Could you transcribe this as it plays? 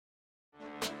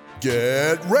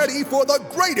Get ready for the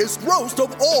greatest roast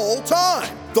of all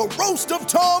time, the Roast of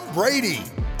Tom Brady,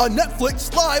 a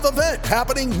Netflix live event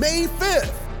happening May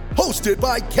 5th. Hosted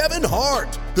by Kevin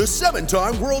Hart, the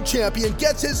 7-time world champion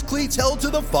gets his cleats held to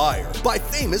the fire by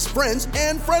famous friends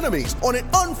and frenemies on an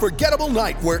unforgettable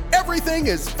night where everything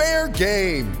is fair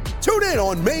game. Tune in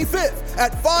on May 5th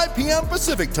at 5 p.m.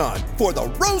 Pacific time for the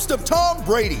Roast of Tom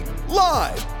Brady,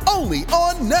 live only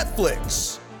on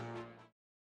Netflix.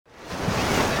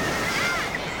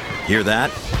 Hear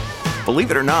that?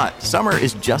 Believe it or not, summer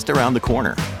is just around the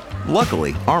corner.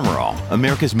 Luckily, Armor All,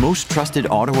 America's most trusted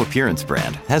auto appearance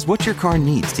brand, has what your car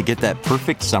needs to get that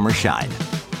perfect summer shine.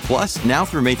 Plus, now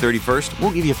through May 31st,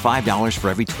 we'll give you $5 for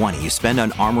every $20 you spend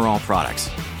on Armor All products.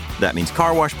 That means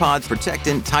car wash pods,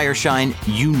 protectant, tire shine,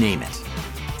 you name it.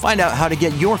 Find out how to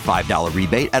get your $5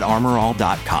 rebate at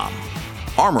armorall.com.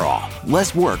 Armor All,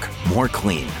 less work, more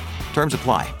clean. Terms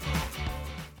apply.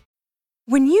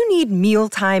 When you need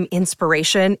mealtime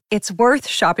inspiration, it's worth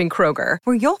shopping Kroger,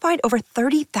 where you'll find over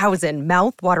 30,000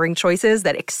 mouth-watering choices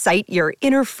that excite your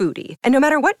inner foodie. And no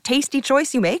matter what tasty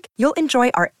choice you make, you'll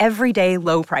enjoy our everyday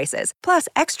low prices, plus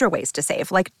extra ways to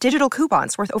save, like digital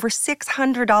coupons worth over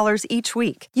 $600 each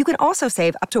week. You can also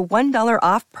save up to $1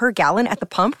 off per gallon at the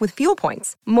pump with fuel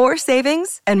points. More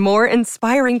savings and more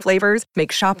inspiring flavors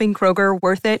make shopping Kroger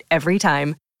worth it every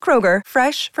time. Kroger,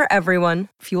 fresh for everyone.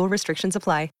 Fuel restrictions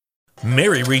apply.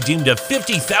 Mary redeemed a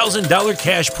 $50,000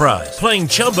 cash prize playing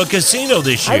Chumba Casino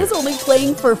this year. I was only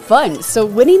playing for fun, so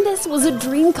winning this was a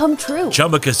dream come true.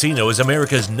 Chumba Casino is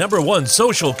America's #1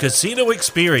 social casino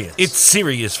experience. It's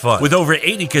serious fun. With over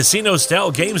 80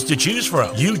 casino-style games to choose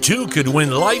from, you too could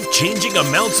win life-changing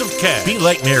amounts of cash. Be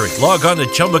like Mary. Log on to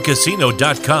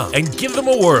ChumbaCasino.com and give them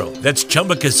a whirl. That's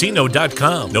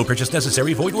ChumbaCasino.com. No purchase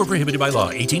necessary. Void or prohibited by law.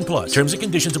 18 plus. Terms and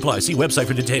conditions apply. See website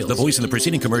for details. The voice in the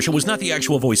preceding commercial was not the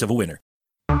actual voice of a winner.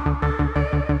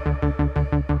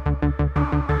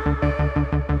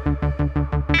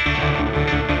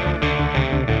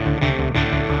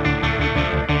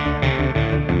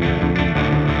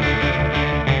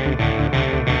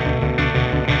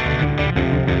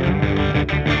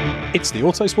 It's the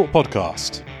Autosport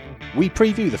Podcast. We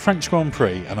preview the French Grand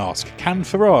Prix and ask, can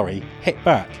Ferrari hit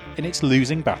back in its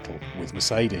losing battle with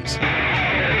Mercedes?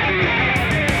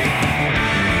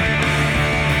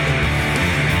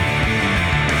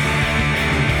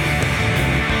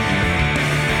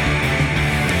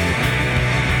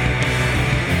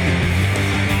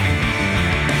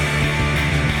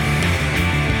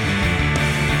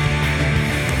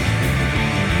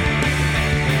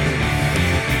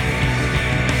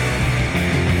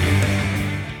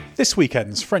 This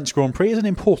weekend's French Grand Prix is an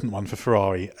important one for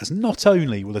Ferrari, as not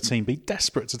only will the team be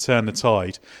desperate to turn the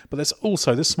tide, but there's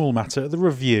also the small matter of the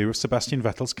review of Sebastian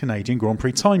Vettel's Canadian Grand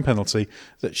Prix time penalty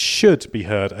that should be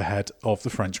heard ahead of the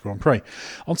French Grand Prix.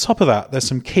 On top of that, there's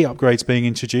some key upgrades being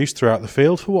introduced throughout the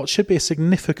field for what should be a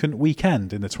significant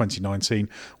weekend in the 2019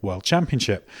 World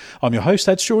Championship. I'm your host,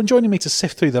 Ed Straw, and joining me to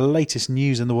sift through the latest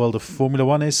news in the world of Formula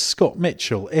One is Scott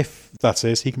Mitchell, if, that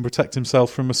is, he can protect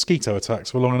himself from mosquito attacks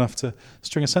for long enough to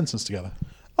string a sentence together.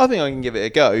 I think I can give it a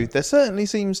go. There certainly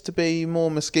seems to be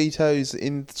more mosquitoes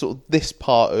in sort of this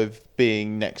part of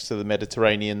being next to the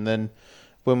Mediterranean than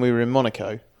when we were in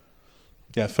Monaco.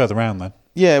 Yeah, further round then.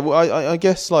 Yeah, well, I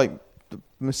guess like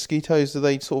mosquitoes, do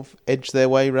they sort of edge their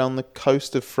way around the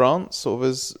coast of France, sort of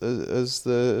as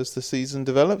the season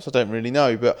develops? I don't really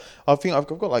know, but I think I've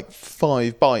got like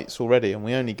 5 bites already, and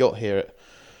we only got here at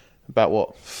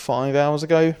about 5 hours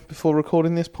ago before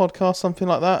recording this podcast, something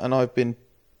like that, and I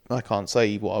can't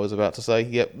say what I was about to say.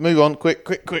 Yep, move on, quick.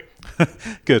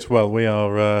 Good. Well, we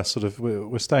are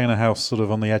we're staying in a house sort of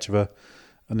on the edge of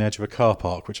a car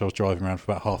park, which I was driving around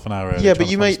for about half an hour earlier. Yeah, but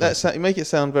you make it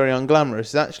sound very unglamorous.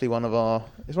 It's actually one of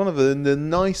the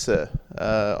nicer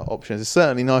options. It's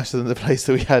certainly nicer than the place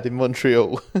that we had in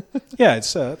Montreal. Yeah,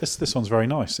 it's this one's very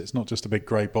nice. It's not just a big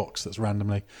grey box that's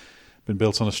randomly been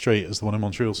built on a street as the one in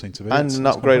Montreal seemed to be. And an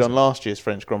upgrade on last year's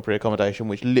French Grand Prix accommodation,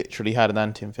 which literally had an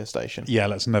ant infestation. Yeah,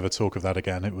 let's never talk of that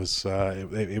again. It was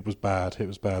it was bad. It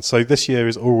was bad. So this year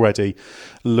is already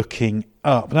looking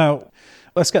up. Now,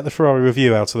 let's get the Ferrari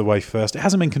review out of the way first. It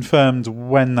hasn't been confirmed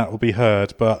when that will be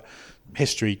heard, but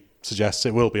history suggests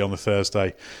it will be on the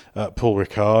Thursday. Paul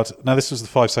Ricard. Now, this was the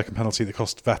 5-second penalty that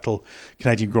cost Vettel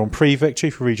Canadian Grand Prix victory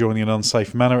for rejoining in an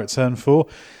unsafe manner at turn 4.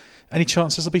 Any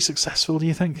chances they'll be successful, do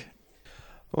you think?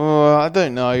 Well, I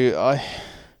don't know.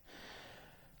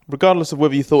 Regardless of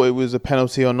whether you thought it was a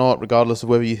penalty or not, regardless of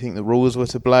whether you think the rules were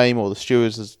to blame or the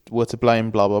stewards were to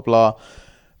blame, blah, blah, blah,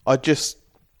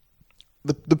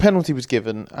 the penalty was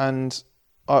given, and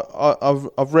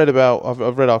I've read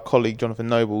our colleague Jonathan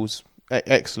Noble's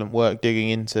excellent work digging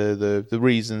into the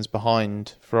reasons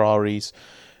behind Ferrari's.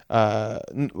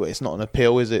 It's not an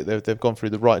appeal, is it? They've gone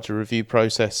through the right to review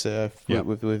process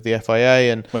with the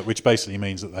FIA, and which basically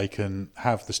means that they can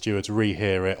have the stewards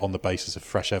rehear it on the basis of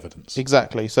fresh evidence.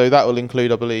 Exactly. So that will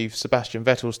include, I believe, Sebastian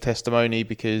Vettel's testimony,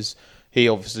 because he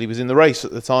obviously was in the race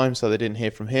at the time, so they didn't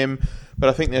hear from him. But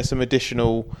I think there's some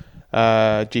additional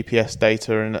GPS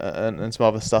data and some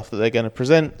other stuff that they're going to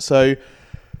present. So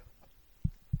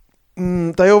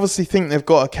they obviously think they've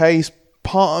got a case.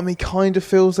 Part of me kind of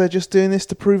feels they're just doing this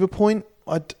to prove a point.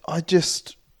 I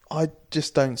just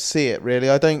don't see it, really.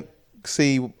 I don't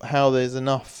see how there's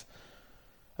enough,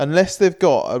 unless they've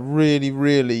got a really,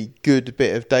 really good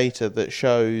bit of data that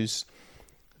shows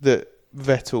that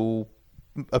Vettel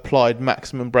applied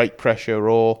maximum brake pressure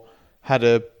or had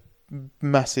a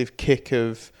massive kick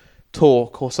of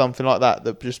torque or something like that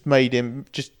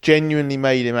just genuinely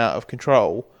made him out of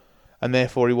control, and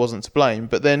therefore he wasn't to blame.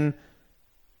 But then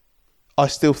I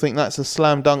still think that's a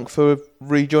slam dunk for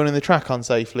rejoining the track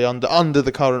unsafely under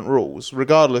the current rules,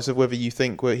 regardless of whether you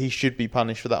think he should be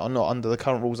punished for that or not. Under the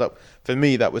current rules, for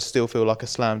me, that would still feel like a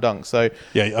slam dunk. So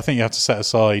yeah, I think you have to set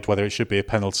aside whether it should be a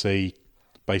penalty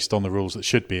based on the rules that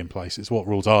should be in place. It's what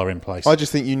rules are in place. I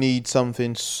just think you need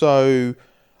something so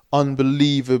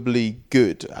unbelievably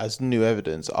good as new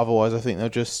evidence. Otherwise, I think they'll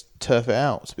just turf it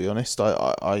out, to be honest.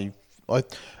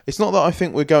 It's not that I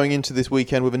think we're going into this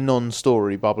weekend with a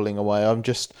non-story bubbling away.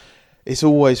 It's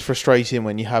always frustrating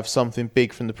when you have something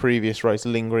big from the previous race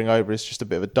lingering over. It's just a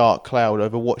bit of a dark cloud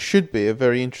over what should be a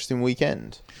very interesting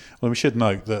weekend. Well, we should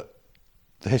note that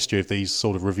the history of these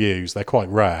sort of reviews, they're quite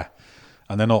rare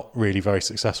and they're not really very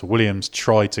successful. Williams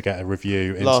tried to get a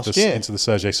review into the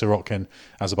Sergei Sirotkin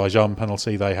Azerbaijan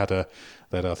penalty. They had I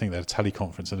think they had a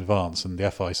teleconference in advance, and the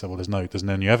FIA said, well, there's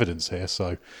no new evidence here,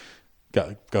 so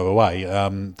go away.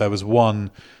 There was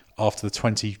one after the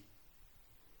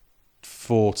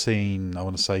 2014, I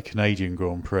want to say, Canadian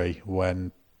Grand Prix,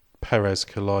 when Perez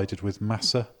collided with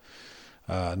Massa,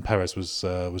 and Perez was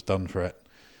done for it,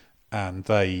 and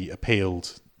they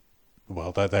appealed.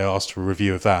 Well, they asked for a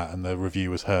review of that, and the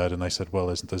review was heard, and they said, well,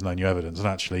 there's no new evidence. And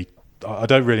actually, I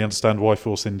don't really understand why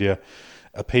Force India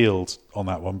appealed on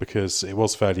that one, because it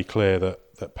was fairly clear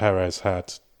that Perez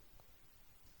had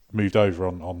moved over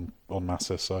on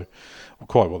Massa, so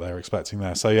quite what they were expecting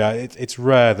there. So yeah, it's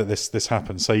rare that this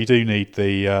happens. So you do need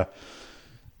the.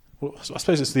 Well, I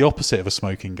suppose it's the opposite of a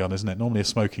smoking gun, isn't it? Normally, a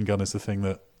smoking gun is the thing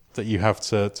that you have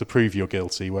to prove you're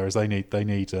guilty, whereas they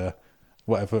need an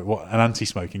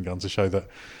anti-smoking gun to show that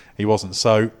he wasn't.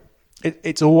 So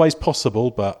it's always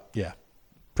possible, but yeah,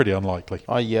 pretty unlikely.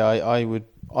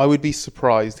 I would be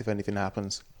surprised if anything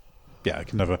happens. Yeah, I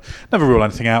can never rule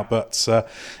anything out, but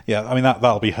yeah, I mean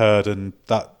that'll be heard, and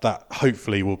that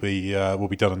hopefully will be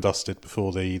done and dusted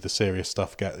before the serious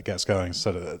stuff gets going. So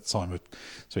at the time of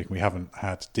speaking, we haven't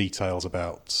had details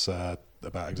about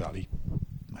exactly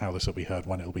how this will be heard,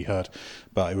 when it will be heard,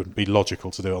 but it would be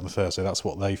logical to do it on the Thursday. That's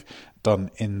what they've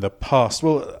done in the past.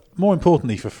 Well, more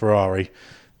importantly for Ferrari,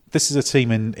 this is a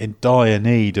team in dire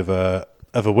need of a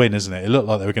win, isn't it? It looked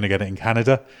like they were going to get it in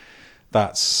Canada.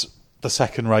 That's the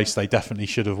second race they definitely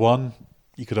should have won.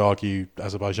 You could argue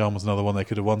Azerbaijan was another one they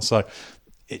could have won. So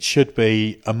it should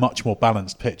be a much more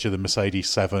balanced picture than Mercedes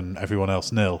 7, everyone else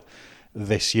 0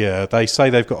 this year. They say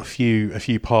they've got a few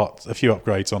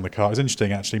upgrades on the car. It's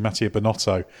interesting, actually. Mattia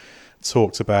Binotto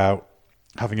talked about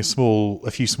having a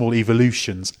few small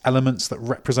evolutions, elements that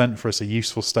represent for us a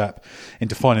useful step in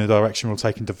defining the direction we'll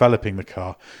take in developing the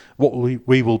car. What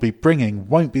we will be bringing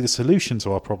won't be the solution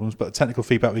to our problems, but the technical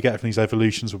feedback we get from these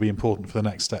evolutions will be important for the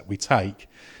next step we take.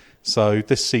 So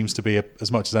this seems to be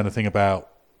as much as anything about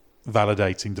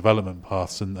validating development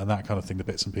paths and that kind of thing, the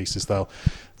bits and pieces they'll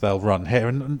run here.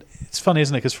 And it's funny,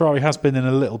 isn't it? Because Ferrari has been in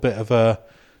a little bit of a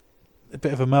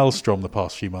maelstrom the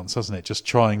past few months, hasn't it? Just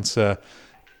trying to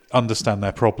understand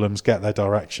their problems, get their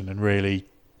direction, and really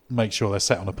make sure they're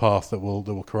set on a path that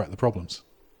will correct the problems.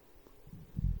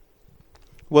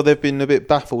 Well, they've been a bit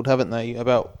baffled, haven't they,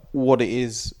 about what it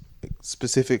is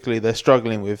specifically they're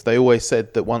struggling with. They always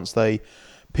said that once they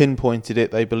pinpointed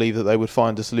it, they believed that they would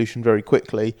find a solution very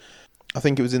quickly. I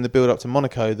think it was in the build-up to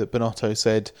Monaco that Binotto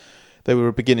said they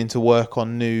were beginning to work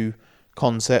on new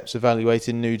concepts,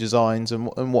 evaluating new designs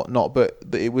and whatnot, but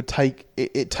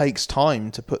it takes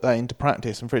time to put that into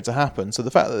practice and for it to happen. So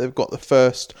the fact that they've got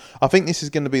I think this is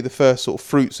going to be the first sort of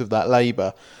fruits of that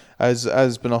labour. As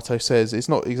Binotto says, it's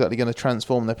not exactly going to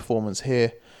transform their performance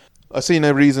here. I see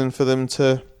no reason for them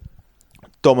to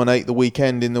dominate the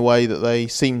weekend in the way that they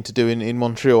seem to do in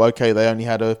Montreal. Okay, they only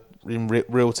had in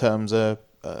real terms a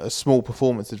small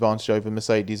performance advantage over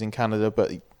Mercedes in Canada,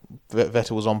 but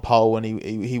Vettel was on pole and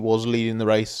he was leading the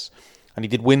race, and he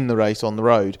did win the race on the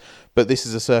road. But this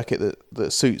is a circuit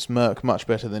that suits Merc much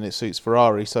better than it suits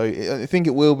Ferrari. So I think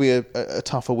it will be a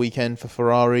tougher weekend for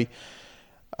Ferrari.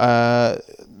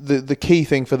 The key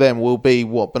thing for them will be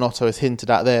what Binotto has hinted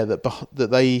at there,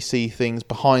 that they see things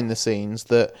behind the scenes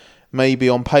that maybe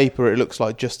on paper it looks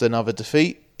like just another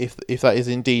defeat, if that is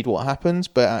indeed what happens,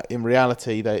 but in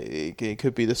reality it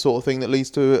could be the sort of thing that leads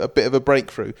to a bit of a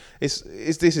breakthrough. This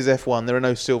is F1, there are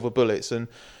no silver bullets, and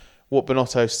what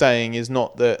Binotto's saying is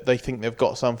not that they think they've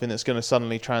got something that's going to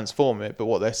suddenly transform it, but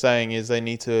what they're saying is they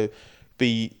need to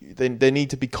be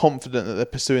confident that they're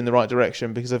pursuing the right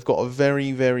direction, because they've got a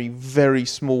very, very, very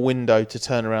small window to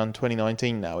turn around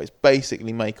 2019 now. It's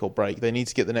basically make or break. They need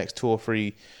to get the next 2 or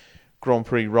 3 Grand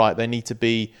Prix right.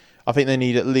 I think they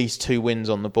need at least 2 wins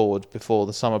on the board before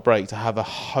the summer break to have a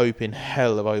hope in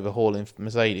hell of overhauling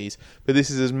Mercedes. But this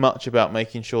is as much about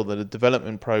making sure that a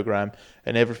development program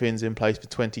and everything's in place for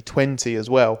 2020 as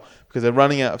well, because they're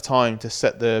running out of time to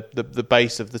set the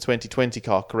base of the 2020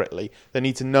 car correctly. They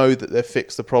need to know that they've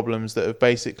fixed the problems that have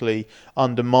basically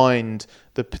undermined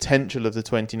the potential of the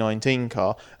 2019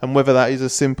 car. And whether that is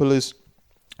as simple as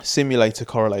simulator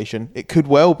correlation, it could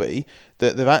well be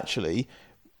that they've actually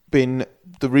been,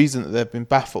 the reason that they've been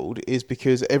baffled is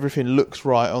because everything looks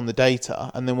right on the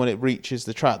data, and then when it reaches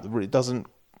the track, it doesn't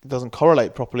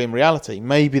correlate properly in reality.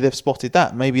 Maybe they've spotted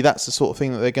that. Maybe that's the sort of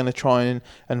thing that they're going to try and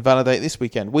validate this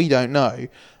weekend. We don't know.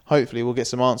 Hopefully we'll get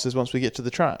some answers once we get to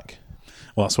the track.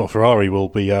 Well, that's what Ferrari will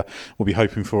be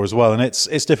hoping for as well. And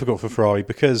it's difficult for Ferrari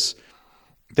because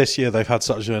this year they've had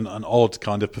such an odd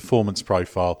kind of performance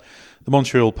profile. The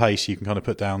Montreal pace you can kind of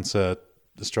put down to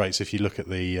the straights if you look at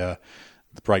the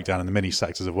breakdown in the mini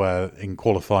sectors of where in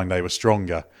qualifying they were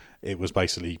stronger. It was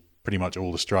basically pretty much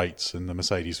all the straights, and the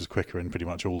Mercedes was quicker in pretty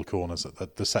much all the corners.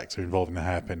 The sector involving the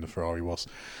hairpin, the Ferrari was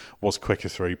quicker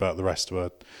through, but the rest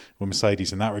were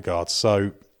Mercedes in that regard.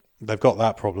 So they've got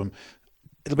that problem.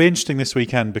 It'll be interesting this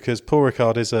weekend because Paul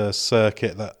Ricard is a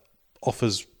circuit that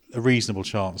offers a reasonable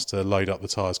chance to load up the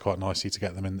tyres quite nicely to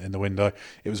get them in the window.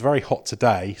 It was very hot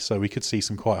today, so we could see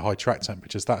some quite high track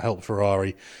temperatures. That helped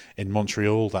Ferrari in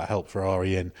Montreal, that helped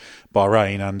Ferrari in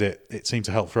Bahrain, and it seemed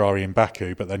to help Ferrari in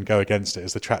Baku, but then go against it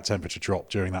as the track temperature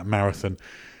dropped during that marathon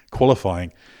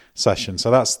qualifying session.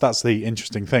 So that's the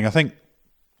interesting thing. I think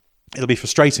it'll be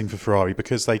frustrating for Ferrari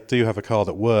because they do have a car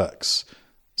that works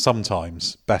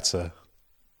sometimes better.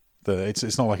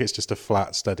 It's not like it's just a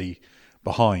flat, steady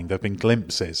behind. There have been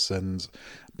glimpses, and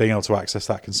being able to access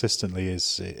that consistently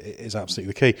is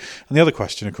absolutely the key. And the other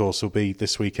question, of course, will be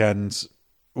this weekend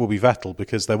will be Vettel,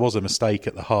 because there was a mistake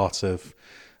at the heart of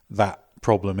that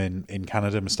problem in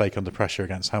Canada, a mistake under pressure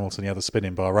against Hamilton. He had a spin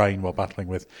in Bahrain while battling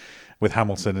with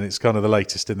Hamilton, and it's kind of the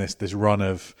latest in this run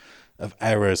of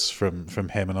errors from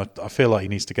him, and I feel like he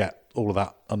needs to get all of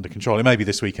that under control. And maybe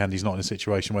this weekend he's not in a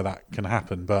situation where that can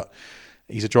happen, but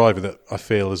he's a driver that I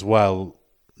feel as well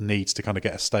needs to kind of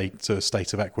get a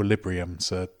state of equilibrium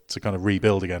to kind of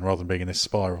rebuild again rather than being in this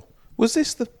spiral. Was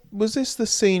this the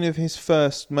scene of his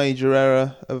first major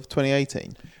error of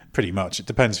 2018? Pretty much. It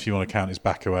depends if you want to count his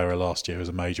Baku error last year as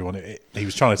a major one. He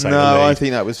was trying to take the lead. I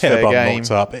think that was hit fair a bump, game.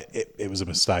 Knocked up. It was a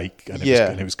mistake, and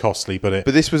it was costly. But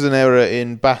this was an error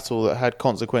in battle that had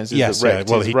consequences that wrecked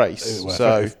his race.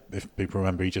 So if people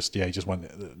remember, he just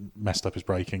messed up his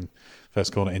braking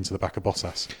first corner into the back of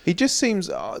Bottas. He just seems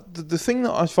the thing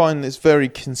that I find that's very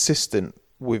consistent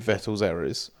with Vettel's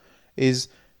errors is,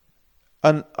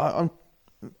 and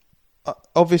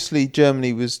obviously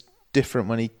Germany was different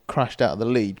when he crashed out of the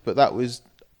lead, but that was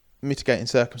mitigating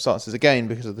circumstances again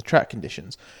because of the track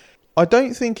conditions. I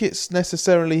don't think it's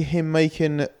necessarily him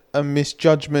making a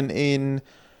misjudgment in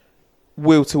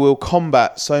wheel-to-wheel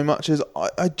combat so much as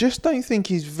I just don't think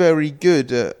he's very good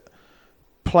at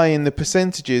playing the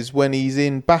percentages when he's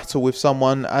in battle with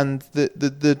someone and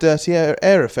the dirty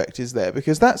air effect is there,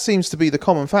 because that seems to be the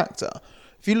common factor.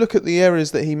 If you look at the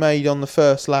errors that he made on the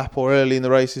first lap or early in the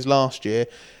races last year,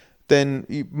 then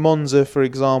Monza, for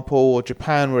example, or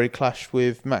Japan, where he clashed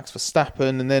with Max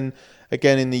Verstappen, and then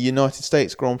again in the United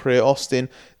States Grand Prix at Austin,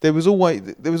 there was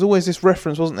always this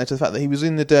reference, wasn't there, to the fact that he was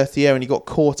in the dirty air and he got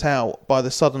caught out by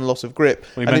the sudden loss of grip.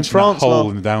 Well, and in France, the hole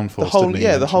in the downforce.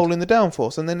 The hole in the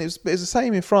downforce, and then it was the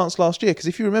same in France last year, because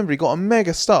if you remember, he got a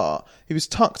mega start. He was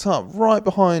tucked up right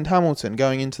behind Hamilton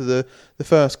going into the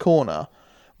first corner,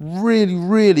 really,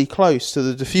 really close to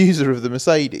the diffuser of the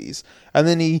Mercedes, and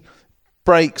then he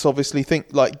brakes, obviously,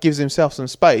 gives himself some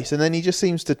space, and then he just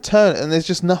seems to turn, and there's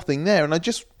just nothing there. And I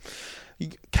just,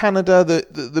 Canada,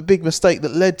 the big mistake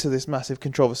that led to this massive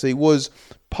controversy was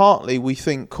partly, we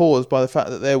think, caused by the fact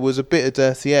that there was a bit of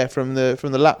dirty air from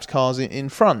the lapped cars in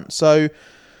front. So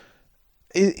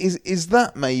is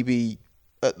that maybe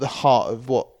at the heart of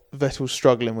what Vettel's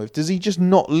struggling with? Does he just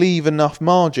not leave enough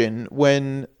margin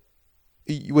when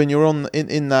you're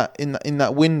in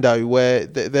that window where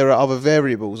there are other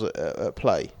variables at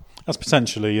play? That's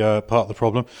potentially part of the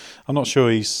problem. I'm not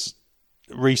sure he's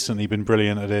recently been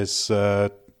brilliant at his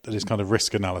kind of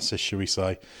risk analysis, shall we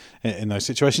say, in those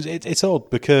situations. It's odd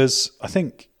because I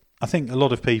think a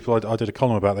lot of people. I did a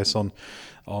column about this on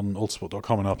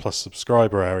Autosport.com in our Plus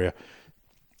subscriber area,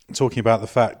 talking about the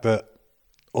fact that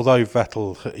although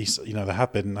Vettel, there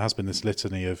has been this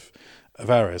litany of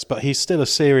errors, but he's still a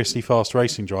seriously fast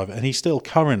racing driver, and he's still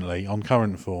currently, on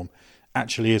current form,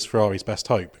 actually is Ferrari's best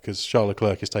hope, because Charles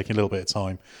Leclerc is taking a little bit of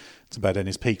time to bed in.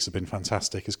 His peaks have been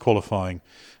fantastic. His qualifying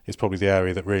is probably the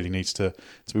area that really needs to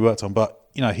be worked on. But,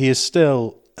 he is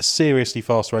still a seriously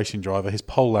fast racing driver. His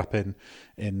pole lap in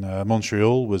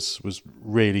Montreal was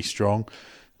really strong.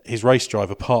 His race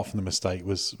drive, apart from the mistake,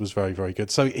 was very, very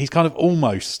good. So he's kind of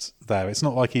almost there. It's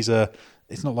not like he's a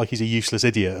useless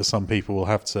idiot, as some people will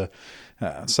have to.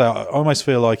 So I almost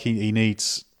feel like he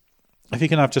needs, if he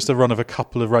can have just a run of a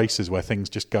couple of races where things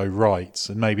just go right,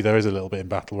 and maybe there is a little bit in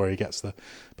battle where he gets the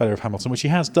better of Hamilton, which he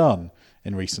has done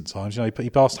in recent times. He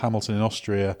passed Hamilton in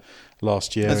Austria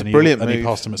last year, That's a brilliant move. And he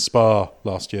passed him at Spa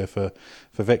last year for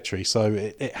victory. So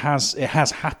it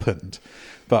has happened,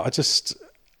 but I just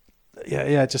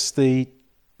I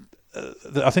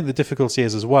think the difficulty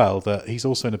is as well that he's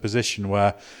also in a position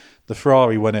where the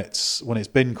Ferrari, when it's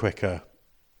been quicker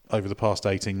over the past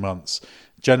 18 months,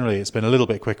 generally it's been a little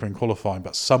bit quicker in qualifying,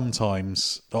 but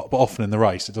often in the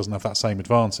race, it doesn't have that same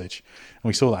advantage. And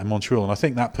we saw that in Montreal, and I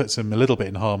think that puts him a little bit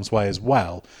in harm's way as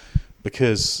well,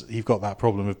 because you've got that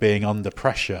problem of being under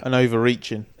pressure. And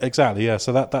overreaching. Exactly, yeah.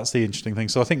 So that's the interesting thing.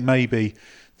 So I think maybe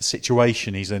the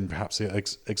situation he's in perhaps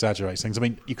exaggerates things. I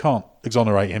mean, you can't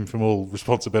exonerate him from all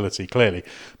responsibility, clearly,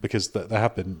 because there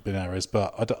have been errors,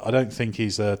 but I don't think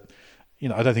he's a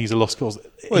lost cause.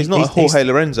 Well, he's not a Jorge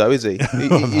Lorenzo, is he?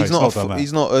 He's not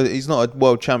a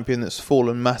world champion that's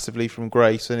fallen massively from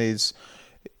grace and is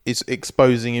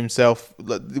exposing himself.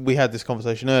 We had this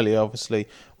conversation earlier. Obviously,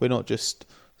 we're not just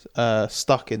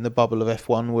stuck in the bubble of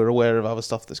F1. We're aware of other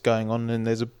stuff that's going on, and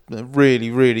there's a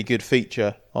really, really good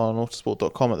feature on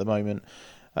Autosport.com at the moment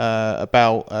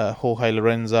about Jorge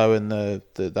Lorenzo and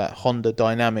that Honda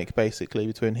dynamic, basically,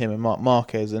 between him and Marc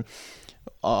Marquez. And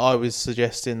I was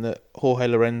suggesting that Jorge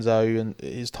Lorenzo and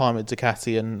his time at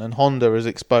Ducati and Honda has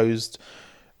exposed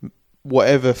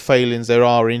whatever failings there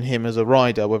are in him as a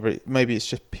rider, maybe it's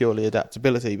just purely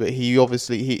adaptability, but he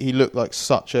obviously he looked like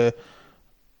such a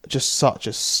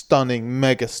stunning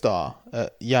megastar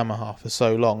at Yamaha for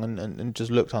so long and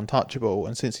just looked untouchable,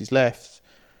 and since he's left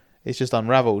it's just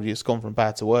unravelled. It's gone from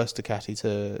bad to worse, Ducati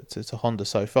to Honda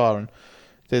so far, and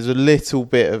there's a little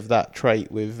bit of that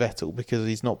trait with Vettel because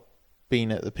he's not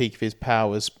been at the peak of his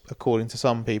powers, according to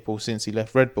some people, since he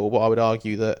left Red Bull. But I would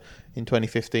argue that in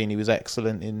 2015 he was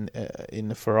excellent in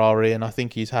the Ferrari, and I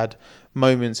think he's had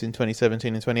moments in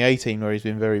 2017 and 2018 where he's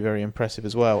been very, very impressive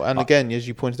as well. And again, as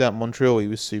you pointed out, in Montreal he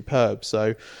was superb.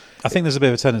 So I think there's a bit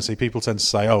of a tendency. People tend to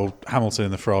say, "Oh, Hamilton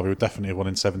in the Ferrari would definitely have won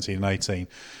in 17 and 18."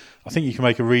 I think you can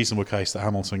make a reasonable case that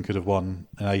Hamilton could have won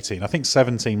in 18. I think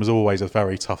 17 was always a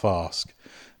very tough ask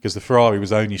because the Ferrari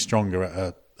was only stronger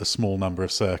at a small number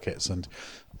of circuits, and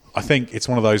I think it's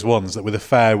one of those ones that with a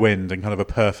fair wind and kind of a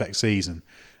perfect season,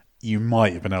 you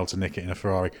might have been able to nick it in a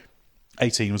Ferrari.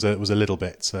 18 was a little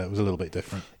bit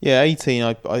different. Yeah, 18.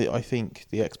 I think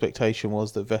the expectation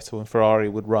was that Vettel and Ferrari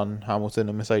would run Hamilton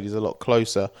and Mercedes a lot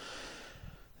closer.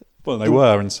 Well, they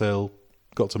were until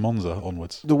got to Monza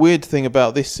onwards. The weird thing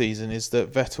about this season is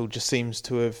that Vettel just seems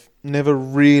to have never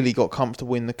really got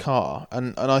comfortable in the car,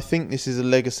 and I think this is a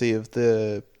legacy of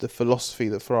the philosophy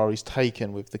that Ferrari's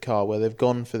taken with the car, where they've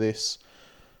gone for this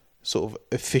sort of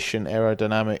efficient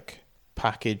aerodynamic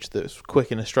package that's quick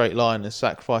in a straight line and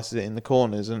sacrifices it in the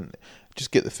corners, and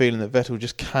just get the feeling that Vettel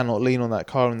just cannot lean on that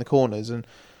car in the corners, and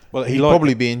well, he'd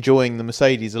probably be enjoying the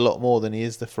Mercedes a lot more than he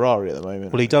is the Ferrari at the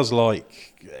moment. Well, he does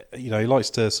he likes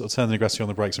to sort of turn the aggressively on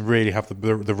the brakes and really have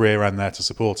the rear end there to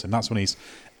support him. That's when he's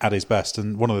at his best.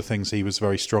 And one of the things he was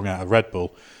very strong at Red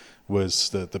Bull was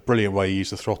the brilliant way he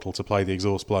used the throttle to play the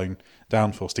exhaust blown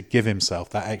downforce to give himself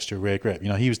that extra rear grip.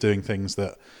 He was doing things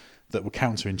that were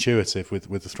counterintuitive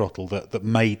with the throttle that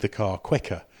made the car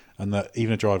quicker, and that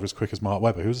even a driver as quick as Mark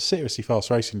Webber, who was a seriously fast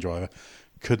racing driver,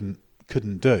 couldn't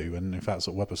do. And in fact,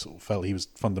 Webber felt he was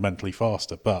fundamentally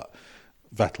faster, but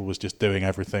Vettel was just doing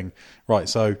everything right.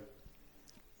 So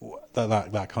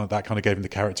that kind of gave him the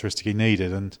characteristic he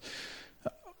needed. And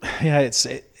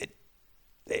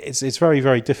it's very,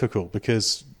 very difficult,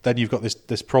 because then you've got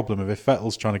this problem of, if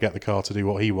Vettel's trying to get the car to do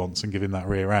what he wants and give him that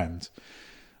rear end,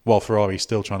 while Ferrari's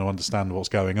still trying to understand what's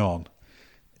going on,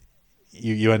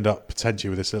 you end up potentially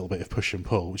with this little bit of push and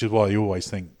pull, which is why you always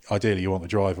think, ideally, you want the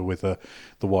driver with the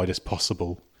widest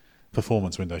possible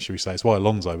performance window, should we say. It's why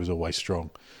Alonso was always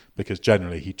strong, because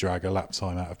generally he'd drag a lap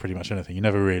time out of pretty much anything. You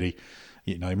never really,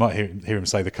 you might hear him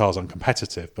say the car's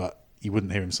uncompetitive, but you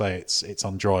wouldn't hear him say it's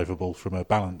undrivable from a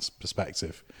balance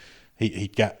perspective.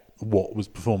 He'd get what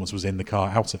performance was in the car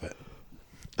out of it.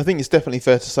 I think it's definitely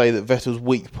fair to say that Vettel's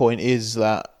weak point is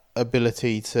that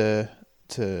ability to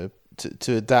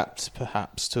adapt,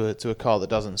 perhaps, to a car that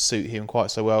doesn't suit him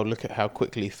quite so well. Look at how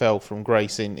quickly he fell from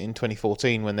grace in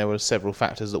 2014, when there were several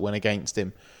factors that went against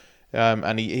him.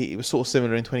 And he was sort of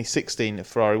similar in 2016 at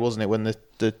Ferrari, wasn't it, when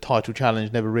the title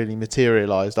challenge never really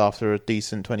materialised after a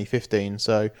decent 2015.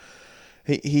 So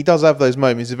he does have those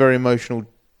moments. He's a very emotional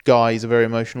guy, he's a very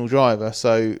emotional driver,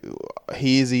 so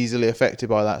he is easily affected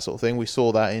by that sort of thing. We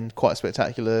saw that in quite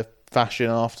spectacular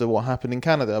fashion after what happened in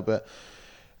Canada. But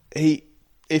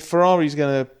if Ferrari's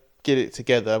going to get it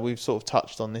together, we've sort of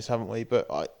touched on this, haven't we? But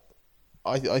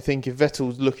I think if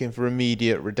Vettel's looking for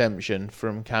immediate redemption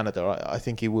from Canada, I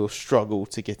think he will struggle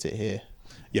to get it here.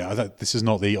 Yeah, this is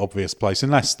not the obvious place,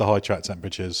 unless the high track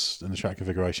temperatures and the track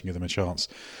configuration give them a chance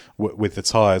with the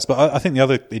tyres. But I think the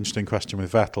other interesting question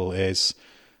with Vettel is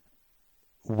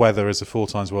whether, as a 4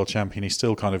 times world champion, he's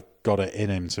still kind of got it in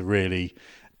him to really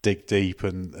dig deep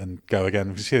and go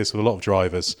again. We see this with a lot of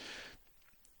drivers.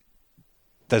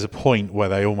 There's a point where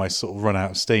they almost sort of run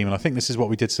out of steam, and I think this is what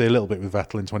we did see a little bit with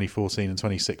Vettel in 2014 and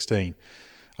 2016.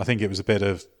 I think it was a bit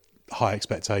of high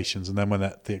expectations, and then when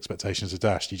the expectations are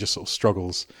dashed, he just sort of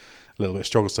struggles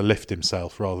to lift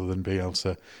himself rather than being able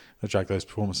to drag those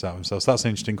performances out of himself. So that's an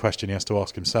interesting question he has to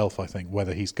ask himself, I think,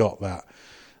 whether he's got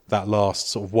that last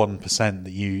sort of 1%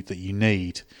 that you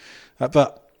need.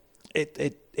 But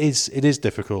it is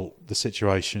difficult, the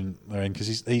situation they're in,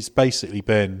 because he's basically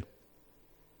been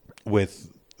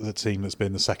with the team that's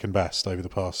been the second best over the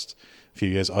past few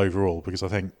years overall, because I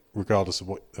think regardless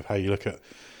of how you look at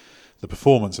the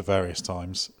performance at various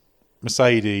times,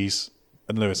 Mercedes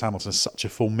and Lewis Hamilton is such a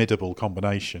formidable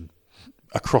combination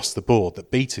across the board that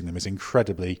beating them is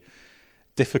incredibly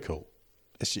difficult.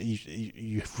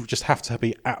 You just have to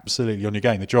be absolutely on your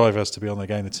game. The driver has to be on their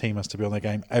game, the team has to be on their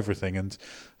game, everything. And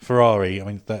Ferrari, I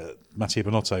mean, Mattia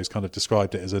Binotto's kind of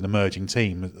described it as an emerging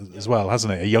team as well,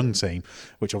 hasn't it? A young team,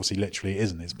 which obviously literally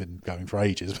isn't. It's been going for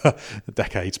ages,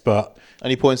 decades.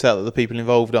 And he points out that the people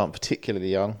involved aren't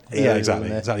particularly young. Yeah,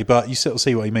 exactly. But you sort of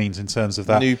see what he means in terms of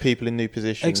that. New people in new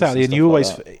positions. Exactly. And you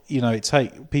always,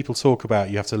 people talk about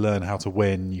you have to learn how to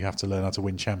win, you have to learn how to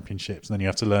win championships, and then you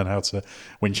have to learn how to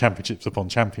win championships upon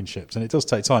championships. And it does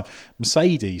take time.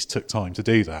 Mercedes took time to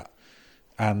do that.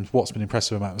 And what's been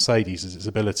impressive about Mercedes is its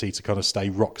ability to kind of stay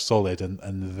rock solid and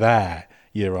there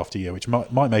year after year, which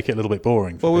might make it a little bit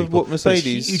boring for people.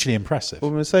 Mercedes, it's hugely impressive.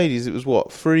 Well, Mercedes, it was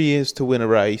 3 years to win a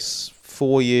race,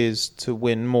 4 years to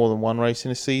win more than one race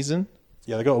in a season.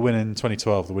 Yeah, they got a win in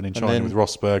 2012, the win in China with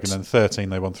Rosberg, and then 13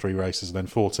 they won 3 races, and then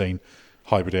 14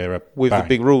 hybrid era with the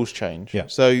big rules change. Yeah.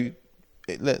 So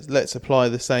let's apply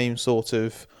the same sort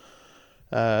of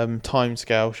time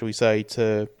scale, shall we say,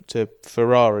 to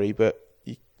Ferrari, but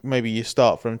maybe you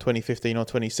start from 2015 or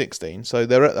 2016. So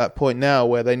they're at that point now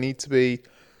where they need to be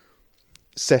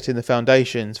setting the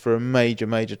foundations for a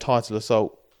major title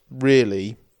assault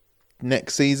really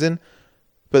next season.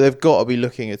 But they've got to be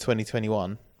looking at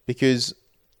 2021, because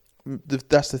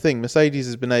that's the thing. Mercedes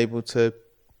has been able to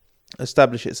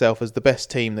establish itself as the best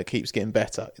team that keeps getting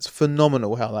better. It's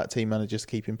phenomenal how that team manages to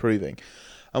keep improving.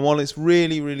 And while it's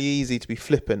really, really easy to be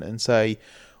flippant and say,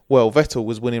 well, Vettel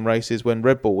was winning races when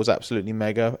Red Bull was absolutely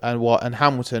mega, and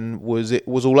Hamilton was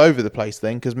all over the place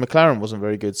then because McLaren wasn't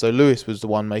very good. So Lewis was the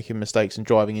one making mistakes and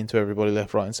driving into everybody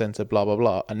left, right, and centre, blah blah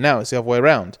blah. And now it's the other way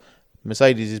around.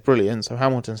 Mercedes is brilliant, so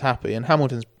Hamilton's happy, and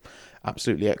Hamilton's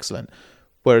absolutely excellent.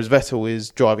 Whereas Vettel is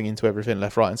driving into everything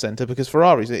left, right, and centre because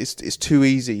Ferraris. It's too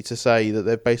easy to say that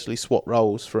they've basically swapped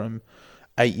roles from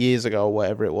 8 years ago or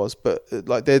whatever it was, but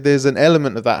like there's an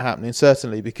element of that happening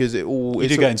certainly, because you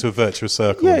do get into a virtuous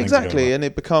circle. Yeah, exactly, and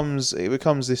it becomes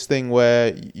this thing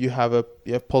where you have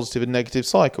positive and negative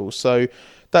cycles. So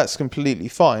that's completely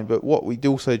fine. But what we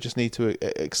also just need to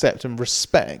accept and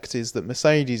respect is that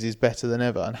Mercedes is better than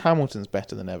ever and Hamilton's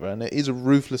better than ever, and it is a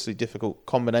ruthlessly difficult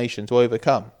combination to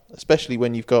overcome, especially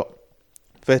when you've got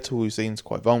Vettel, who seems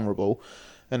quite vulnerable,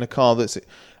 and a car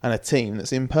and a team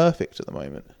that's imperfect at the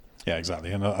moment. Yeah,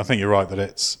 exactly. And I think you're right that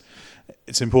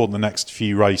it's important the next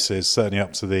few races, certainly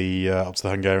up to the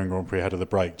Hungarian Grand Prix ahead of the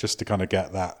break, just to kind of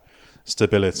get that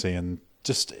stability and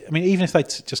even if they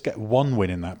just get one win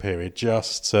in that period,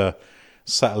 just to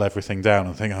settle everything down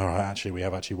and think, all right, actually, we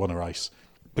have actually won a race.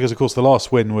 Because, of course, the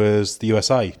last win was the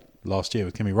USA last year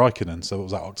with Kimi Räikkönen, so it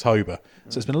was that October.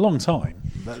 So it's been a long time.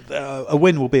 A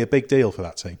win will be a big deal for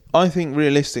that team. I think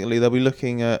realistically they'll be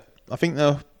looking at... I think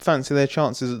they'll fancy their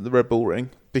chances at the Red Bull Ring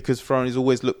because Ferrari's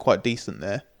always looked quite decent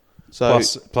there. So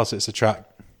plus it's a track,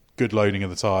 good loading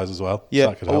of the tyres as well. Yeah, so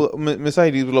that could help.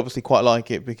 Mercedes will obviously quite like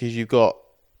it because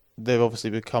they've obviously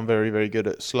become very, very good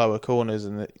at slower corners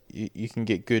and that you can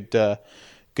get good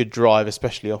drive,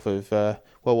 especially off of,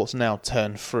 what's now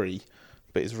turn 3,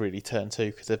 but it's really turn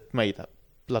 2 because they've made that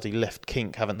bloody left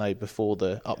kink, haven't they, before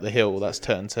up the hill. That's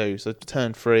turn 2. So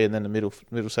turn 3 and then the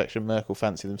middle section, Merkel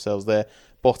fancy themselves there.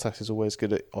 Bottas is always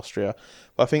good at Austria.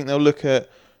 But I think they'll look at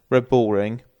Red Bull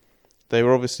Ring. They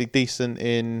were obviously decent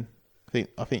in, they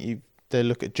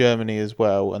look at Germany as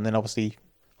well, and then obviously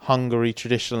Hungary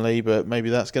traditionally, but maybe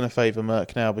that's going to favour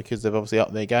Merck now because they've obviously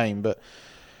upped their game. But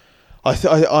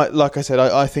like I said,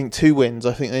 I think 2 wins.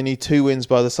 I think they need 2 wins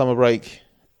by the summer break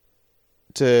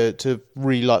to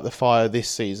relight the fire this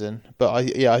season. But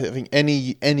I think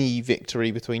any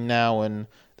victory between now and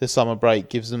the summer break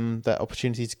gives them that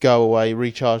opportunity to go away,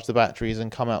 recharge the batteries,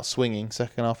 and come out swinging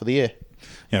second half of the year.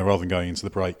 Yeah, rather than going into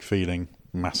the break feeling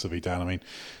massively down. I mean,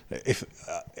 if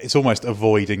it's almost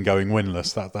avoiding going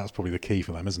winless. That's probably the key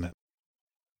for them, isn't it?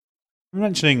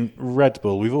 Mentioning Red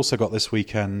Bull, we've also got this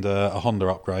weekend a Honda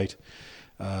upgrade,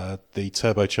 the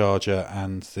turbocharger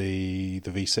and the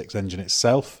V6 engine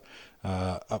itself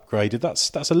upgraded.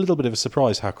 That's a little bit of a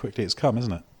surprise how quickly it's come,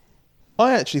 isn't it?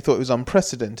 I actually thought it was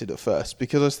unprecedented at first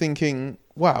because I was thinking,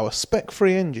 wow, a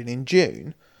spec-free engine in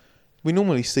June. We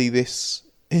normally see this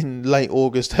in late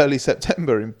August, early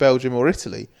September in Belgium or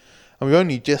Italy, and we've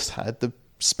only just had the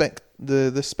Spec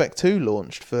 2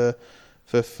 launched for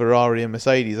Ferrari and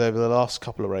Mercedes over the last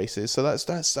couple of races. So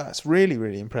that's really,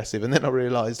 really impressive. And then I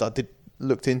realised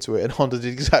looked into it, and Honda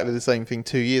did exactly the same thing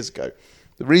 2 years ago.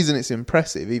 The reason it's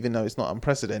impressive, even though it's not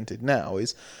unprecedented now,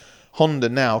 is Honda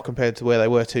now, compared to where they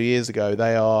were 2 years ago,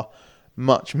 they are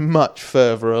much, much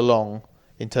further along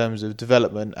in terms of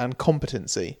development and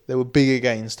competency. There were bigger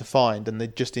gains to find, and they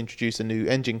just introduced a new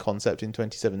engine concept in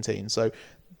 2017. So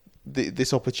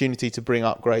this opportunity to bring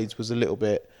upgrades was a little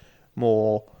bit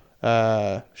more,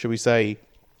 should we say,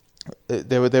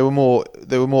 there were more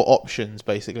options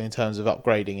basically in terms of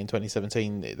upgrading in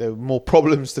 2017. There were more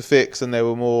problems to fix and there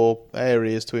were more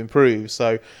areas to improve.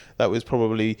 So that was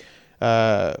probably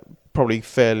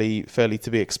fairly to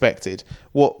be expected.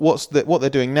 What they're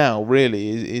doing now really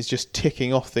is just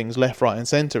ticking off things left, right, and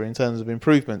centre in terms of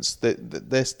improvements.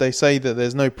 They say that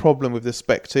there's no problem with the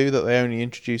Spec 2 that they only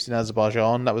introduced in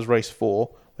Azerbaijan. That was race 4.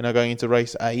 We're now going into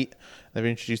race 8. They've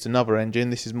introduced another engine.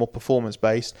 This is more performance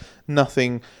based.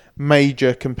 Nothing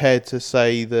major compared to,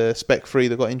 say, the Spec 3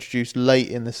 that got introduced late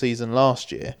in the season last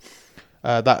year.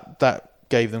 That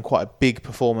gave them quite a big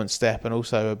performance step and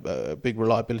also a big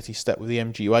reliability step with the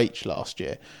MGU-H last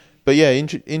year. But yeah,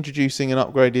 introducing an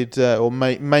upgraded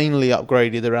mainly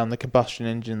upgraded around the combustion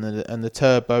engine and the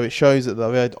turbo, it shows that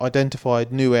they've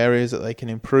identified new areas that they can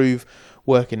improve,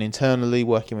 working internally,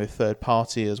 working with third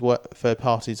parties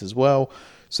as well.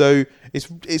 So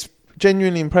it's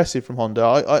genuinely impressive from Honda.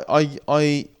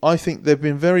 I think they've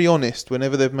been very honest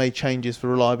whenever they've made changes for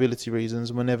reliability reasons,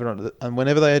 and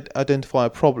whenever they identify a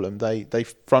problem, they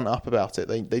front up about it.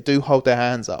 They do hold their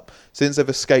hands up. Since they've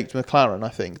escaped McLaren, I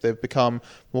think they've become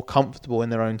more comfortable in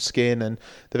their own skin, and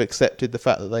they've accepted the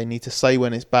fact that they need to say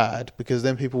when it's bad, because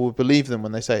then people will believe them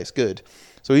when they say it's good.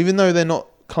 So even though they're not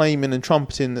claiming and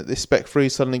trumpeting that this Spec 3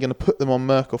 is suddenly going to put them on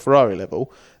Merc or Ferrari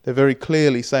level, they're very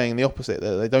clearly saying the opposite,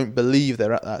 that they don't believe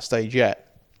they're at that stage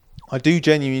yet. I do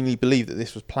genuinely believe that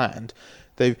this was planned.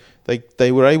 They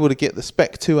were able to get the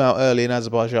Spec 2 out early in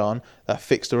Azerbaijan. That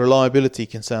fixed a reliability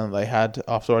concern that they had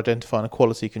after identifying a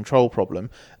quality control problem.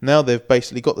 Now they've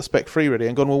basically got the Spec 3 ready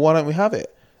and gone, well, why don't we have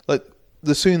it? Like,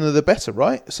 the sooner the better,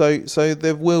 right? So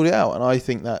they've wheeled it out, and I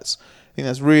think that's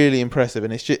really impressive,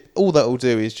 and it's just, all that will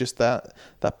do is just that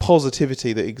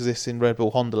positivity that exists in Red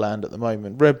Bull Honda land at the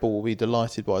moment. Red Bull will be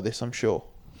delighted by this, I'm sure.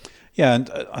 Yeah,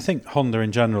 and I think Honda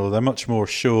in general, they're much more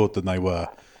assured than they were,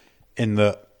 in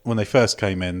that when they first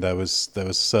came in, there was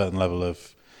a certain level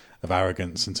of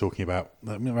arrogance and talking about.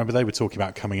 Remember, they were talking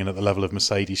about coming in at the level of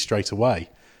Mercedes straight away,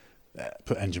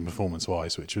 engine performance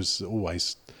wise, which was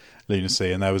always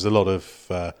lunacy, and there was a lot of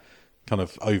kind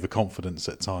of overconfidence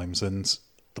at times. And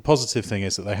the positive thing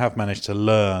is that they have managed to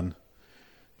learn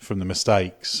from the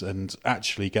mistakes and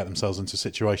actually get themselves into a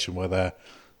situation where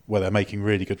they're making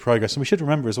really good progress. And we should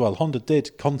remember as well, Honda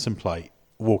did contemplate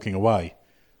walking away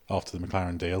after the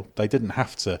McLaren deal. They didn't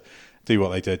have to do what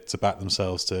they did to back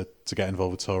themselves to get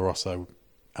involved with Toro Rosso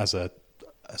as a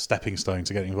stepping stone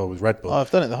to getting involved with Red Bull. Oh,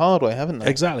 I've done it the hard way, haven't they?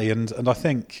 Exactly, and I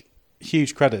think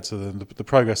huge credit to them, the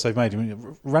progress they've made. I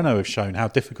mean, Renault have shown how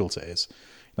difficult it is.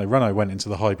 Renault went into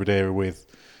the hybrid era with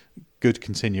good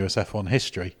continuous F1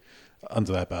 history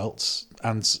under their belts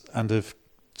and have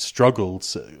struggled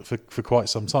for quite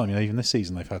some time. Even this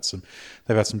season they've had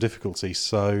some difficulties.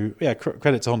 So yeah,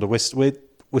 credit to Honda.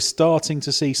 We're starting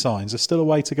to see signs. There's still a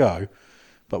way to go,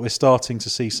 but we're starting to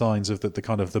see signs of the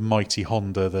kind of the mighty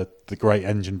Honda, the great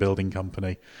engine building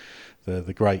company,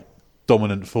 the great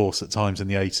dominant force at times in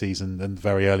the 80s and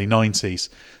very early 90s.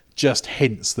 Just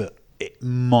hints that it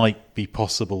might be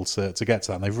possible to get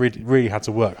to that. And they've really had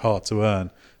to work hard to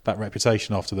earn that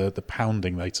reputation after the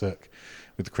pounding they took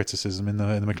with the criticism in the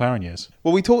McLaren years.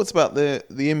 Well, we talked about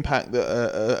the impact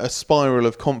that a spiral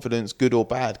of confidence, good or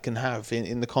bad, can have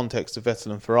in the context of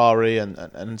Vettel and Ferrari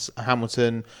and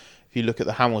Hamilton. If you look at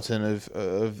the Hamilton of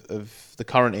the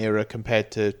current era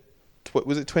compared to,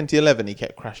 was it 2011 he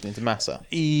kept crashing into Massa?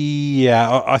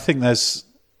 Yeah, I think there's...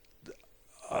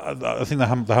 I think the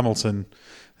Hamilton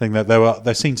thing, that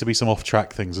there seemed to be some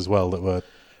off-track things as well that were...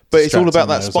 But it's all about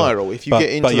that spiral. Well. If you get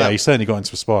into but yeah, you certainly got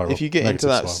into a spiral. If you get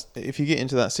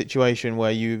into that situation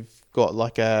where you've got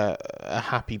like a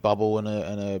happy bubble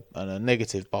and a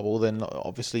negative bubble, then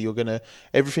obviously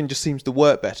everything just seems to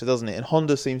work better, doesn't it? And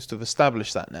Honda seems to have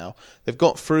established that now. They've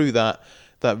got through that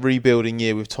rebuilding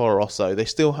year with Toro Rosso. They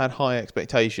still had high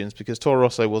expectations because Toro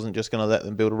Rosso wasn't just going to let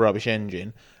them build a rubbish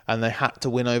engine, and they had to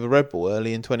win over Red Bull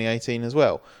early in 2018 as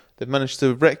well. They've managed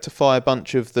to rectify a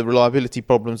bunch of the reliability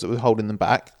problems that were holding them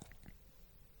back.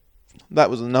 That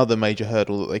was another major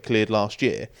hurdle that they cleared last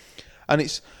year, and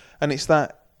it's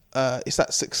that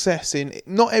success in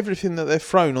not everything that they've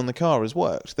thrown on the car has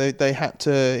worked. They had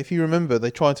to, if you remember,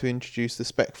 they tried to introduce the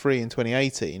Spec 3 in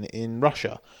 2018 in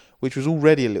Russia, which was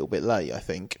already a little bit late, I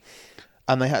think,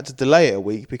 and they had to delay it a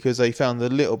week because they found a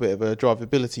little bit of a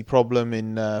drivability problem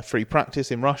in free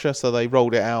practice in Russia, so they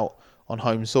rolled it out on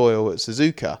home soil at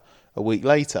Suzuka a week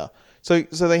later. So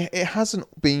it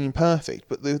hasn't been perfect,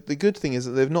 but the good thing is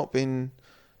that they've not been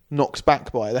knocked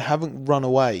back by it. They haven't run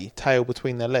away, tail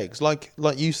between their legs. Like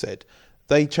you said,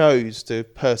 they chose to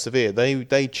persevere.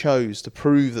 They chose to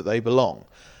prove that they belong.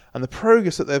 And the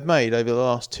progress that they've made over the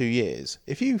last 2 years,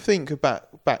 if you think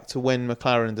back to when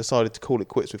McLaren decided to call it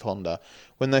quits with Honda,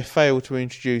 when they failed to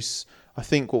introduce, I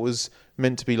think, what was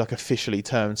meant to be like officially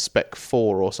termed Spec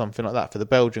 4 or something like that for the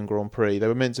Belgian Grand Prix. They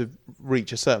were meant to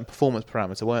reach a certain performance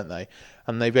parameter, weren't they?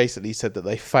 And they basically said that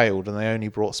they failed and they only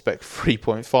brought Spec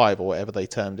 3.5 or whatever they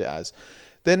termed it as.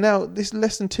 They're now, this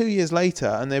less than 2 years later,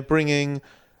 and they're bringing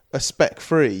a Spec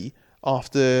 3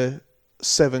 after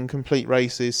 7 complete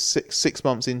races, six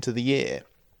months into the year.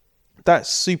 That's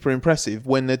super impressive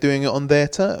when they're doing it on their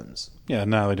terms. Yeah,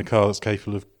 now in a car that's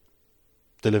capable of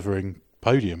delivering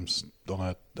podiums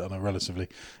on a relatively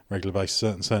regular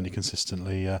basis, certainly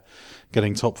consistently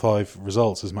getting top 5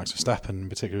 results, as Max Verstappen in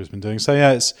particular has been doing. So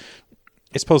yeah, it's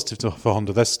positive for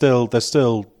Honda. There's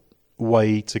still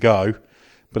way to go,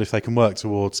 but if they can work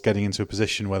towards getting into a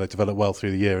position where they develop well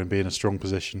through the year and be in a strong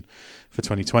position for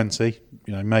 2020,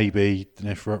 maybe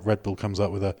if Red Bull comes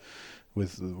up with a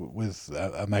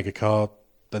mega car,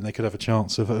 then they could have a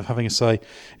chance of having a say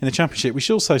in the championship. We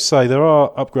should also say there are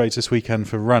upgrades this weekend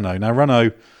for Renault. Now,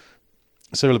 Renault,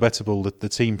 Cyril Abiteboul, the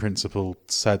team principal,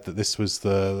 said that this was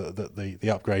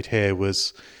the upgrade here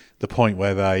was the point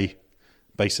where they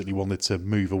basically wanted to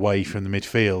move away from the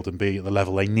midfield and be at the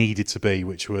level they needed to be,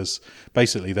 which was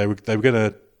basically they were going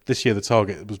to. This year, the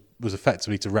target was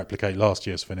effectively to replicate last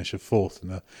year's finish of 4th in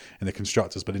the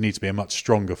constructors, but it needs to be a much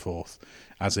stronger 4th,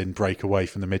 as in break away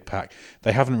from the mid pack.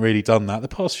 They haven't really done that. The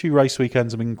past few race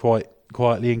weekends have been quite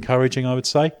quietly encouraging, I would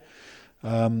say.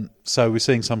 So we're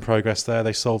seeing some progress there.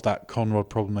 They solved that conrod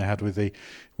problem they had with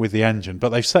the engine, but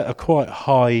they've set a quite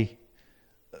high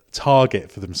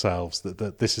target for themselves.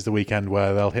 That this is the weekend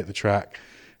where they'll hit the track.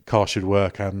 Car should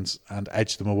work and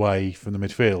edge them away from the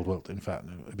midfield. Well, in fact,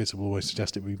 Abiteboul will always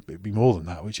suggest it'd be more than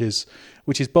that, which is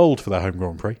bold for their home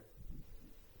Grand Prix.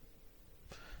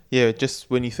 Yeah,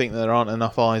 just when you think there aren't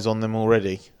enough eyes on them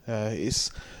already,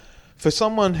 it's for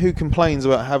someone who complains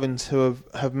about having to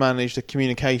have managed a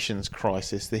communications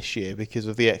crisis this year because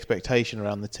of the expectation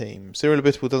around the team. Cyril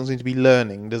Abiteboul doesn't seem to be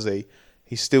learning, does he?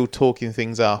 He's still talking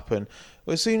things up, and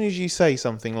as soon as you say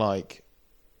something like,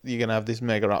 you're going to have this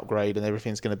mega upgrade and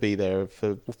everything's going to be there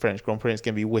for French Grand Prix. It's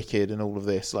going to be wicked and all of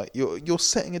this. Like you're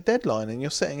setting a deadline and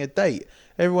you're setting a date.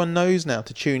 Everyone knows now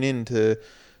to tune in to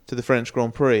the French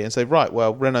Grand Prix and say, right,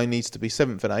 well, Renault needs to be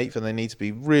 7th and 8th, and they need to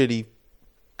be really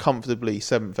comfortably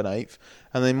 7th and 8th,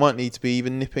 and they might need to be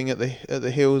even nipping at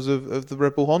the heels of the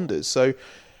Red Bull Hondas. So,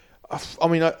 I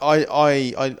mean,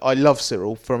 I love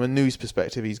Cyril from a news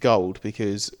perspective. He's gold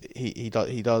because he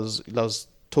does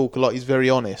talk a lot. He's very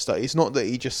honest. It's not that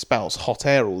he just spouts hot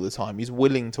air all the time. He's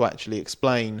willing to actually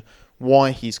explain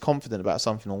why he's confident about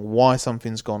something or why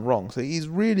something's gone wrong. So he's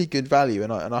really good value,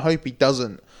 and I hope he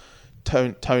doesn't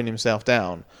tone himself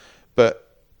down. But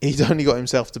he's only got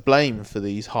himself to blame for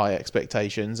these high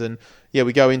expectations. And yeah,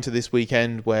 we go into this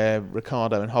weekend where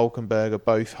Ricciardo and Hülkenberg are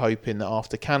both hoping that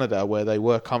after Canada, where they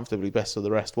were comfortably best of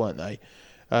the rest, weren't they,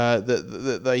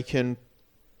 that they can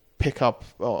pick up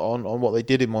on what they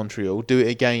did in Montreal, do it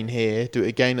again here, do it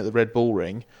again at the Red Bull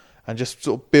Ring, and just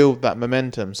sort of build that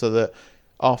momentum so that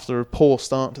after a poor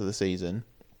start to the season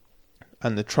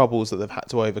and the troubles that they've had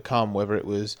to overcome, whether it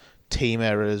was team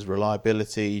errors,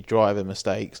 reliability, driver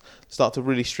mistakes, start to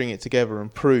really string it together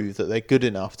and prove that they're good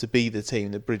enough to be the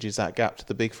team that bridges that gap to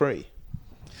the big three.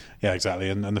 Yeah, exactly.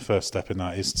 And the first step in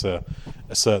that is to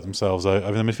assert themselves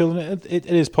over the midfield. And it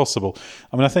is possible.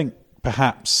 I mean, I think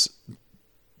perhaps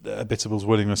Abitible's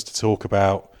willingness to talk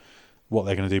about what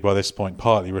they're going to do by this point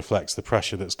partly reflects the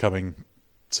pressure that's coming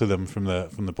to them from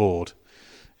the board.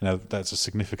 You know, that's a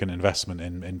significant investment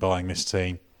in buying this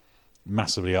team,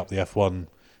 massively up the F1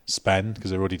 spend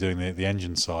because they're already doing the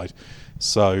engine side.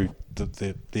 So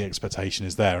the expectation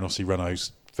is there, and obviously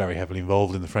Renault's very heavily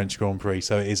involved in the French Grand Prix,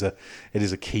 so it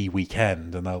is a key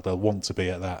weekend, and they'll want to be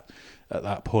at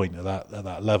that point, at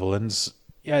that level. And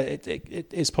yeah,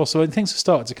 it's possible, and things have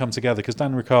started to come together because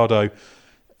Dan Ricciardo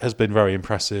has been very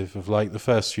impressive of late. The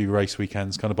first few race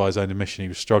weekends, kind of by his own admission, he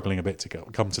was struggling a bit to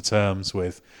come to terms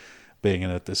with being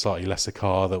in a slightly lesser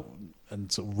car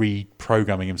and sort of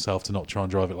reprogramming himself to not try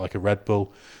and drive it like a Red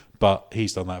Bull. But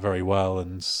he's done that very well,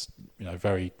 and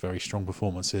very, very strong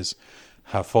performances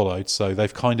have followed. So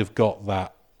they've kind of got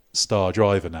that star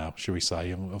driver now, shall we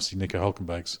say? And obviously Nico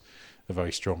Hülkenberg's a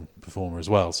very strong performer as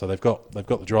well. So they've got the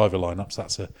driver lineup.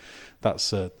 So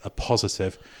that's a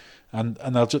positive, and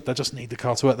they'll just need the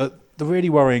car to work. The really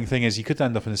worrying thing is you could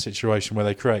end up in a situation where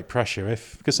they create pressure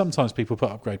because sometimes people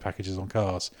put upgrade packages on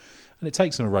cars, and it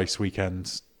takes them a race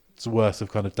weekend's worth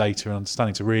of kind of data and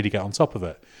understanding to really get on top of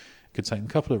it. It could take them a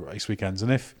couple of race weekends,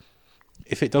 and if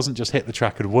it doesn't just hit the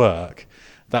track and work,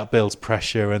 that builds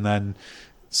pressure, and then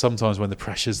sometimes when the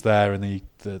pressure's there and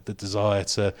the desire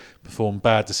to perform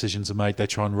bad decisions are made, they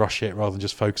try and rush it rather than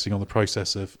just focusing on the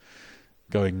process of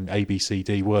going A, B, C,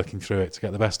 D, working through it to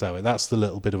get the best out of it. That's the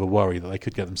little bit of a worry that they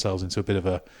could get themselves into a bit of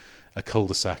a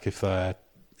cul-de-sac if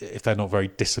they're not very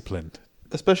disciplined.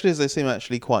 Especially as they seem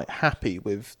actually quite happy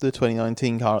with the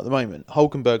 2019 car at the moment.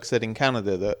 Hülkenberg said in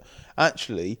Canada that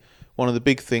actually one of the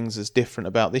big things that's different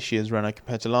about this year's Renault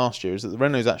compared to last year is that the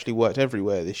Renault's actually worked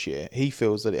everywhere this year. He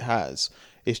feels that it has.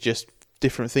 It's just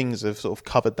different things have sort of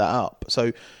covered that up.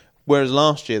 So whereas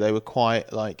last year they were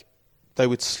quite like, they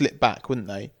would slip back, wouldn't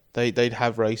they? They'd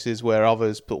have races where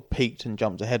others sort of peaked and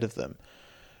jumped ahead of them.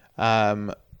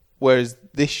 Whereas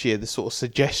this year, the sort of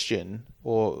suggestion,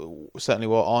 or certainly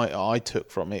what I took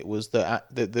from it, was that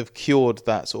they've cured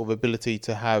that sort of ability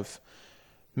to have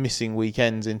missing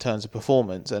weekends in terms of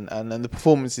performance, and the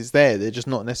performance is there. They're just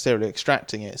not necessarily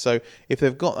extracting it. So if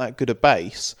they've got that good a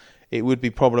base, it would be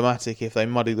problematic if they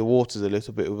muddy the waters a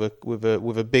little bit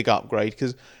with a big upgrade.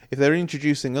 Because if they're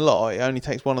introducing a lot, it only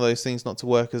takes one of those things not to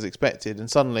work as expected, and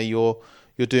suddenly you're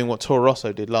doing what Toro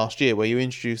Rosso did last year, where you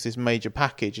introduce this major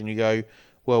package and you go,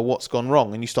 well, what's gone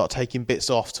wrong? And you start taking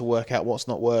bits off to work out what's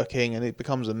not working, and it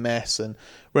becomes a mess. And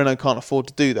Renault can't afford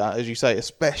to do that, as you say,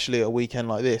 especially at a weekend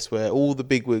like this where all the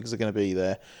big wigs are going to be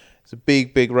there. It's a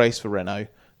big, big race for Renault.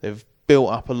 They've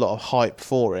built up a lot of hype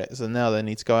for it, so now they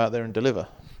need to go out there and deliver.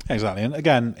 Exactly. And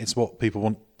again, it's what people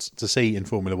want to see in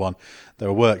Formula One. They're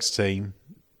a works team,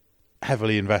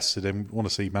 heavily invested in, want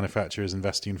to see manufacturers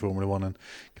investing in Formula One and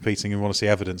competing, and want to see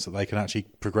evidence that they can actually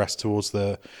progress towards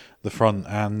the front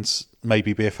and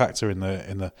maybe be a factor in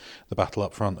the battle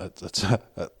up front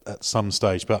at some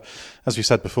stage. But as we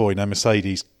said before,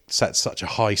 Mercedes sets such a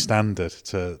high standard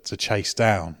to chase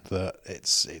down that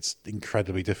it's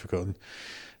incredibly difficult. And,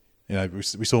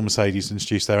 we saw Mercedes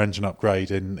introduce their engine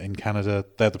upgrade in Canada.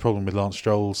 They had the problem with Lance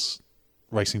Stroll's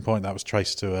Racing Point. That was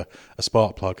traced to a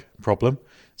spark plug problem.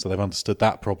 So they've understood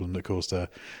that problem that caused an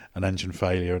engine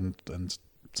failure, and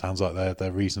sounds like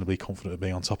they're reasonably confident of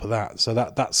being on top of that. So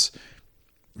that's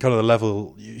kind of the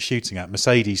level you're shooting at.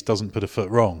 Mercedes doesn't put a foot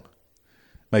wrong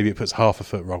maybe it puts half a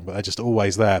foot wrong, but they're just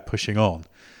always there pushing on.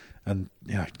 And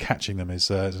catching them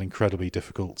is an incredibly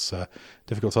difficult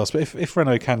task. But if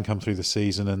Renault can come through the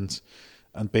season and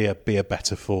be a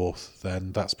better fourth,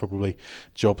 then that's probably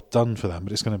job done for them.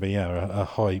 But it's going to be a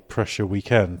high pressure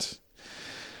weekend.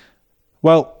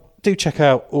 Well, do check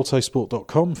out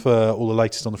autosport.com for all the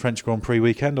latest on the French Grand Prix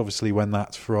weekend. Obviously, when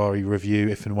that Ferrari review,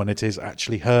 if and when it is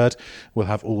actually heard, we'll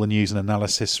have all the news and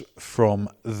analysis from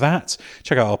that.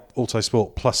 Check out our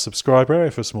Autosport Plus subscriber area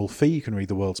for a small fee. You can read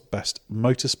the world's best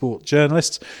motorsport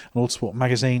journalists. And Autosport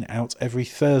magazine out every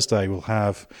Thursday. We'll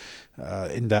have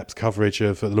in-depth coverage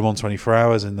of the Le Mans 24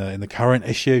 Hours in the current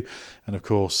issue, and of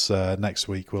course next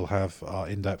week we'll have our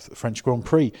in-depth French Grand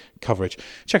Prix coverage.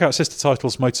 Check out sister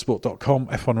titles motorsport.com,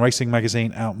 F1 Racing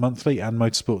magazine out monthly, and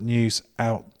Motorsport News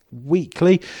out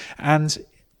weekly. And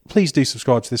please do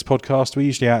subscribe to this podcast. We're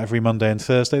usually out every Monday and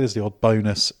Thursday. There's the odd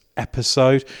bonus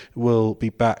episode. We'll be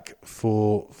back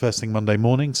for first thing Monday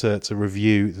morning to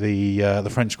review the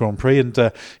French Grand Prix, and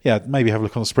maybe have a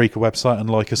look on the Spreaker website and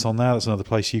like us on there. That's another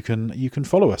place you can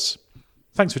follow us.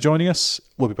 Thanks for joining us.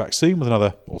 We'll be back soon with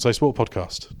another Autosport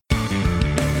podcast.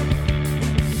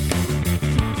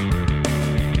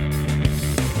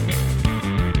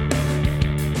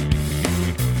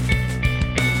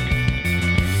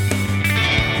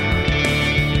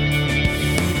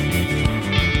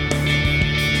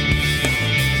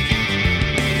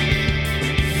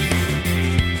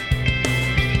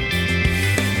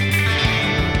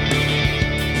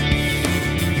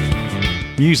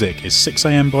 Music is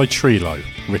 6am by Trilo,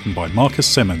 written by Marcus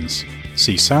Simmons.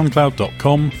 See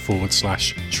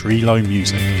soundcloud.com/Trilo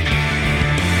Music.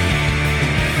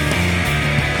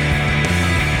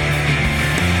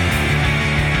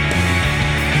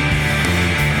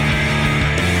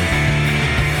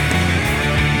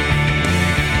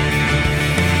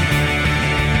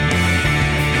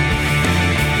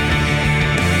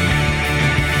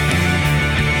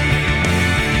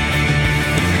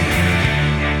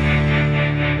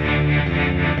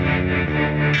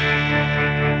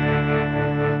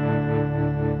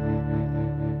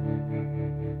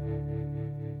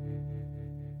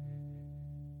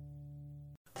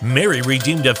 Mary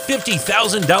redeemed a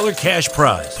 $50,000 cash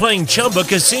prize playing Chumba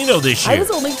Casino this year. I was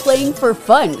only playing for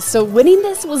fun, so winning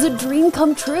this was a dream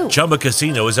come true. Chumba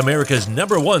Casino is America's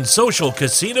 #1 social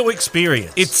casino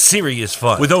experience. It's serious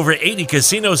fun. With over 80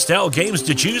 casino-style games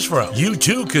to choose from, you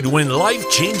too could win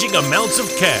life-changing amounts of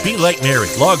cash. Be like Mary.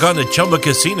 Log on to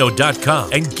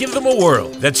ChumbaCasino.com and give them a whirl.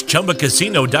 That's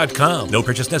ChumbaCasino.com. No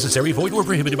purchase necessary. Void where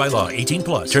prohibited by law.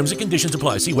 18+. Terms and conditions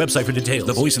apply. See website for details.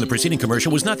 The voice in the preceding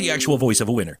commercial was not the actual voice of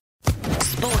a winner.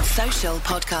 Sports Social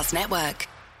Podcast Network.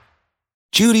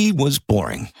 Judy was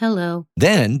boring. Hello.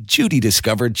 Then Judy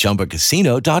discovered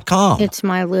ChumbaCasino.com. It's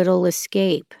my little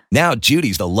escape. Now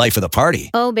Judy's the life of the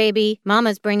party. Oh, baby,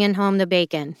 mama's bringing home the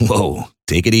bacon. Whoa,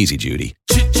 take it easy, Judy.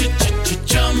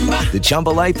 The Chumba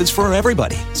life is for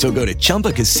everybody. So go to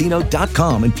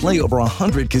ChumbaCasino.com and play over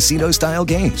 100 casino-style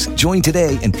games. Join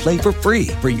today and play for free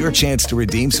for your chance to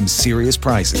redeem some serious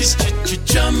prizes.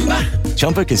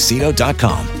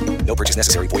 ChumbaCasino.com. No purchase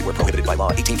necessary. Void where prohibited by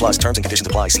law. 18+. Terms and conditions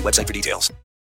apply. See website for details.